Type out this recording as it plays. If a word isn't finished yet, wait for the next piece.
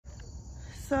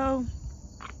So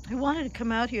I wanted to come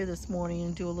out here this morning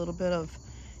and do a little bit of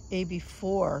a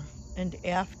before and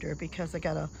after, because I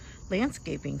got a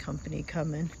landscaping company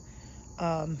coming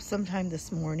sometime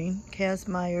this morning,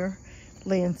 Kazmaier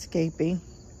Landscaping,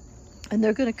 and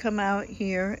they're going to come out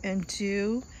here and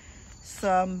do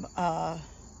some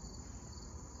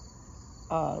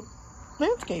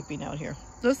landscaping out here.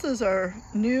 This is our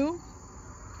new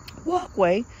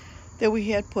walkway that we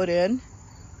had put in,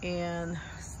 and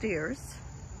stairs,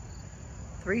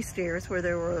 3 stairs where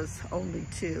there was only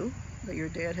 2 that your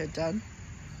dad had done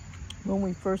when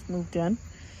we first moved in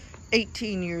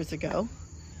 18 years ago.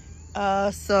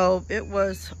 So it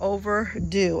was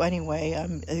overdue. Anyway,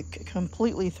 I'm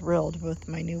completely thrilled with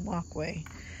my new walkway.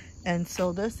 And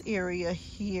so this area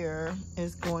here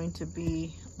is going to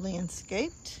be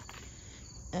landscaped,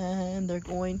 and they're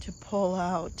going to pull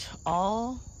out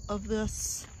all of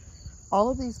these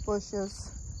bushes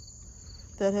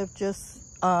that have just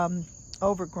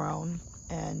overgrown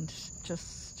and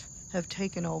just have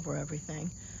taken over everything.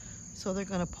 So they're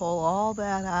going to pull all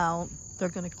that out. They're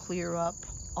going to clear up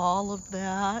all of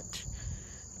that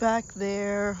back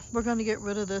there. We're going to get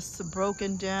rid of this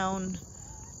broken down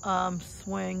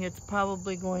swing. It's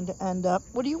probably going to end up,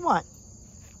 what do you want?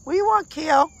 What do you want,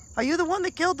 Kale? Are you the one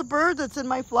that killed the bird that's in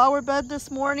my flower bed this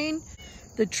morning?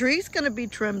 The tree's going to be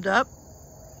trimmed up.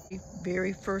 The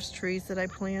very first trees that I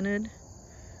planted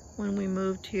when we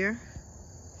moved here.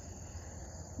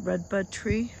 Redbud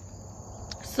tree.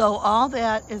 So all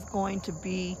that is going to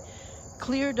be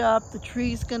cleared up. The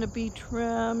tree's going to be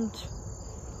trimmed.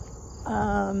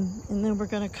 And then we're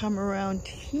going to come around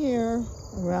here,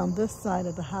 around this side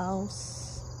of the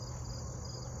house.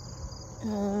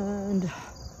 And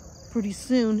pretty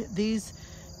soon the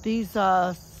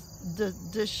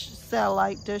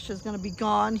satellite dish is going to be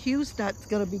gone. HughesNet's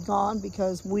going to be gone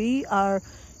because we are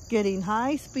getting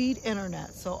high-speed internet.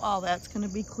 So all that's going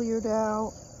to be cleared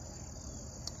out.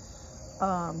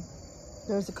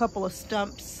 There's a couple of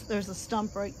stumps. There's a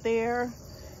stump right there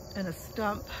and a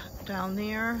stump down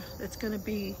there that's going to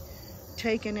be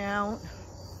taken out.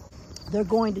 They're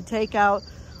going to take out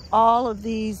all of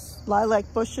these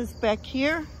lilac bushes back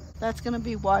here. That's going to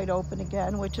be wide open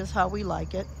again, which is how we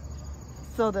like it,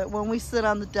 so that when we sit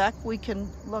on the deck we can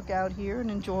look out here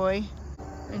and enjoy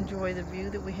the view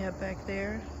that we have back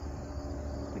there.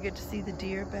 We get to see the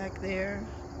deer back there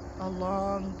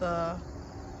along the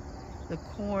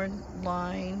corn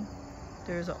line.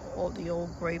 There's the old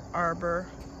grape arbor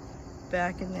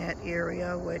back in that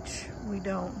area, which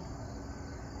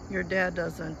your dad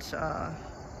doesn't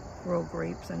grow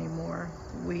grapes anymore.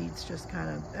 Weeds just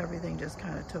everything just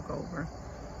kind of took over.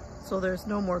 So there's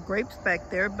no more grapes back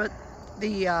there, but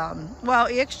well,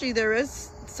 actually there is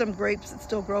some grapes that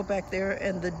still grow back there,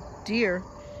 and the deer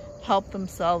help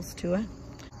themselves to it.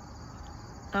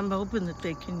 I'm hoping that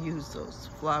they can use those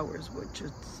flowers, which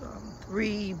is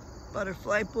 3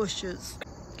 butterfly bushes.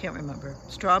 Can't remember.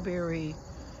 Strawberry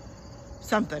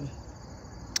something.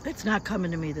 It's not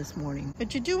coming to me this morning.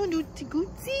 What you doing, Ootsy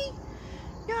Gootsy?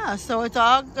 Yeah, so it's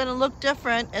all going to look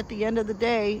different at the end of the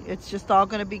day. It's just all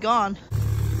going to be gone.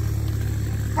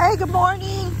 Hey, good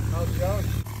morning. How's it going?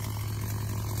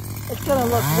 It's going to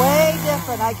look way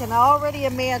different. I can already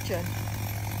imagine.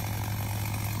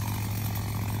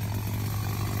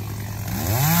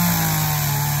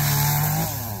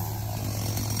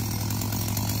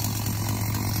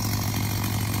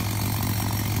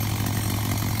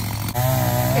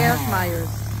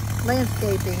 Kazmaiers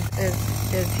Landscaping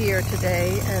is here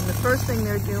today, and the first thing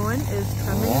they're doing is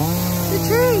trimming the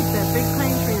trees, that big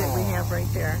pine tree that we have right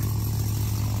there.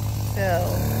 So,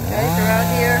 guys are out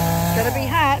here. It's going to be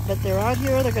hot, but they're out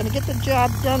here. They're going to get the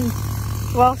job done.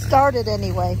 Well, started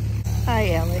anyway.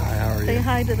 Hi, Alex. Hi, how are you? Say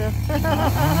hi to the...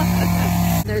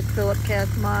 There's Phillip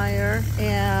Kazmaier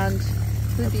and...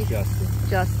 Justin.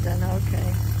 Justin,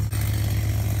 okay.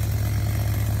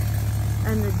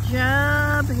 And the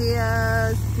job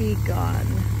has begun.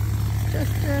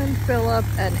 Justin, Phillip,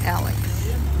 and Alex.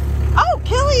 Oh,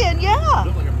 Kilian, yeah.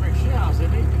 Looks like a brick shit house,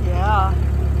 isn't he? Yeah.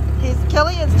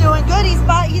 Kilian's doing good.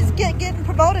 He's getting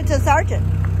promoted to sergeant.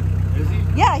 Is he?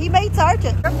 Yeah, he made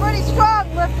sergeant. They're pretty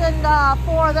strong lifting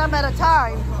 4 of them at a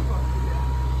time.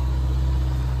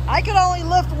 I can only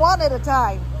lift 1 at a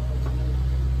time.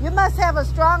 You must have a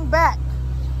strong back.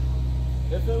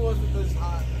 If it wasn't this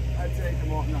hot, I'd take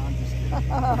him off. No, I'm just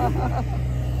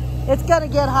kidding. It's gonna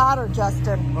get hotter,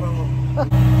 Justin. Oh.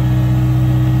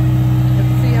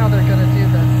 Let's see how they're gonna do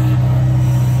this.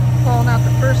 Pulling out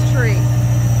the first tree.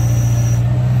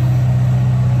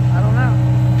 I don't know.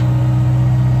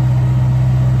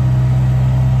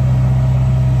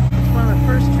 It's one of the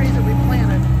first trees that we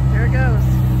planted. There it goes.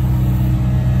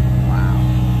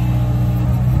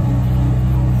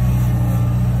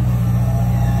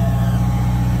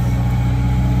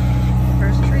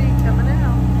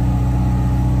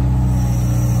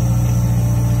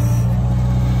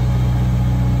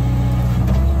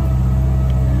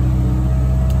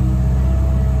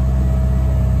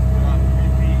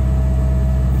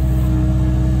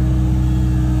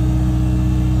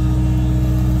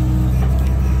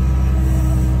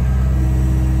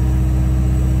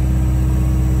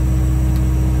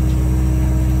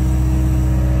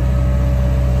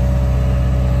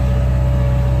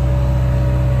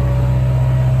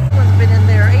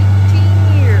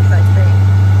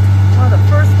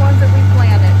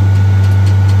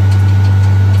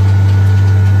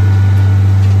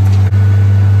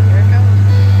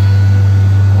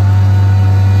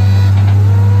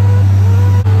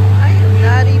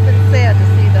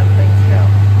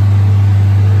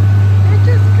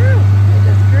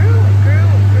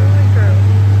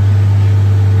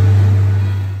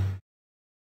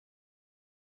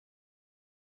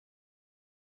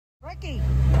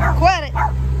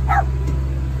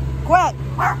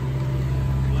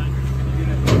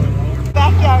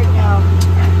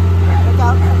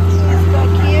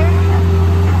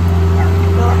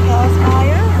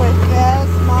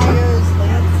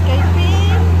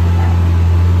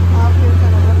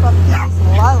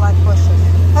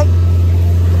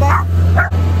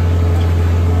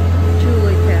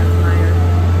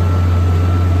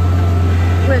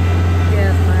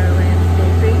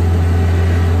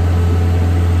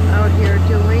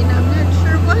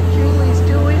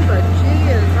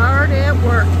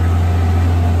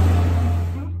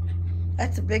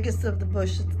 That's the biggest of the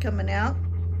bushes coming out.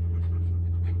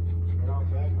 They're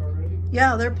out back already?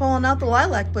 Yeah, they're pulling out the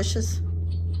lilac bushes.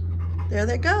 There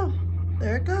they go.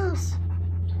 There it goes.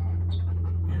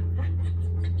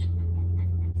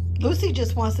 Lucy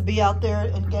just wants to be out there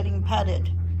and getting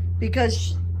petted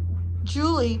because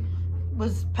Julie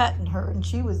was petting her and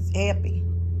she was happy.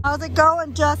 How's it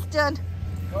going, Justin?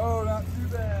 Oh, not too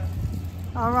bad.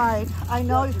 All right, I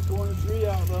know. You're pulling the tree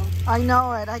out, though. I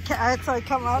know it. I can't. I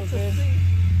come out to see.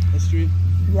 This tree?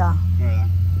 Yeah. Yeah.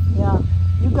 Yeah.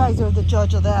 You guys are the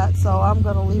judge of that, so I'm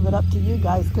gonna leave it up to you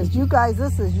guys because you guys,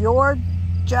 this is your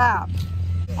job.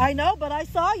 I know, but I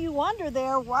saw you under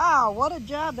there. Wow, what a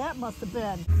job that must have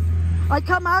been. I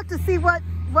come out to see what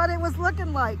it was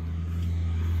looking like.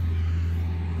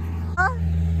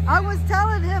 I was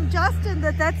telling him, Justin,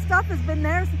 that stuff has been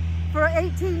there for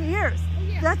 18 years. Oh,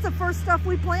 yeah. That's the first stuff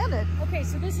we planted. Okay,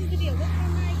 so this is the deal. Look how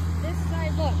nice this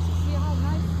side looks. See how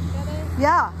nice that is?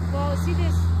 Yeah. Well, see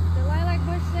the lilac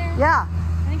bush there? Yeah.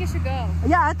 I think it should go.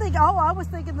 Yeah, I think, I was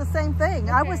thinking the same thing.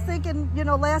 Okay. I was thinking,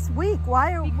 last week,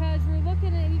 why are... Because we're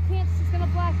looking at, you can't, it's going to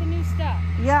block the new stuff.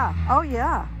 Yeah, oh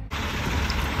yeah.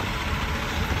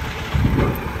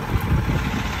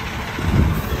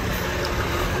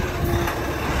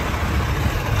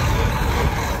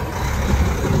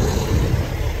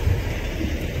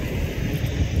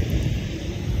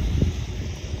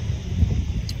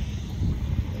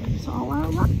 There's all our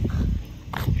luck.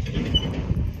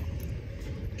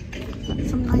 Got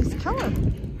some nice color.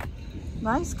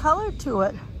 Nice color to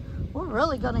it. We're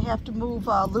really going to have to move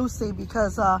Lucy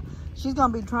because she's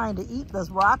going to be trying to eat this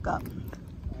rock up.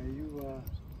 Well,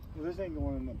 this ain't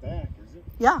going in the back, is it?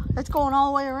 Yeah, it's going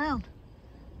all the way around.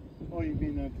 Oh, you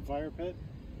mean at the fire pit?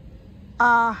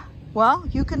 Well,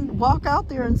 you can walk out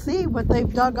there and see what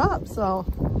they've dug up, so.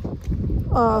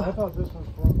 I thought this was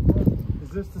from... Is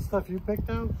this the stuff you picked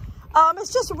out?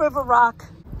 It's just a river rock.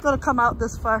 It's going to come out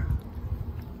this far.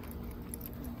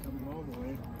 Coming all the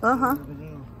way. Uh-huh.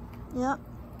 Yeah.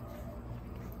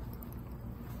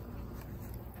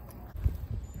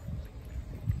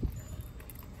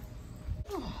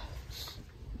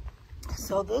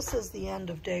 So this is the end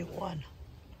of day one.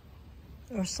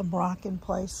 There's some rock in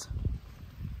place.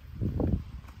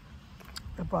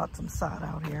 I brought some sod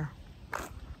out here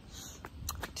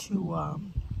to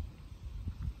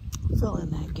fill in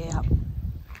that gap.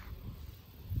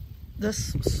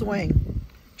 This swing,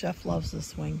 Jeff loves this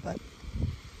swing, but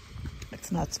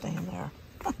it's not staying there.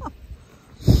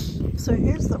 So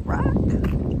here's the rock.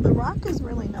 The rock is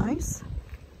really nice.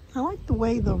 I like the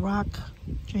way the rock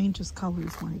changes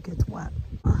colors when it gets wet.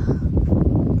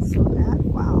 So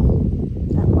wow,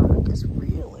 that rock is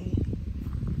really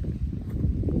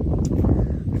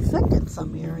thick in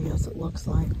some areas, it looks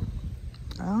like.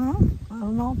 I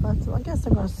don't know if that's, I guess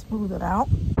I'm gonna smooth it out.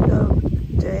 So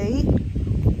day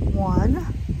one,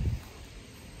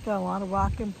 got a lot of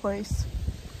rock in place.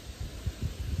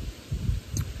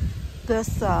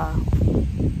 This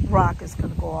rock is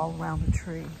gonna go all around the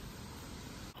tree.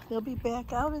 They'll be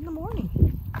back out in the morning.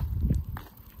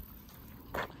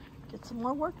 Get some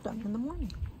more work done in the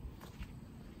morning.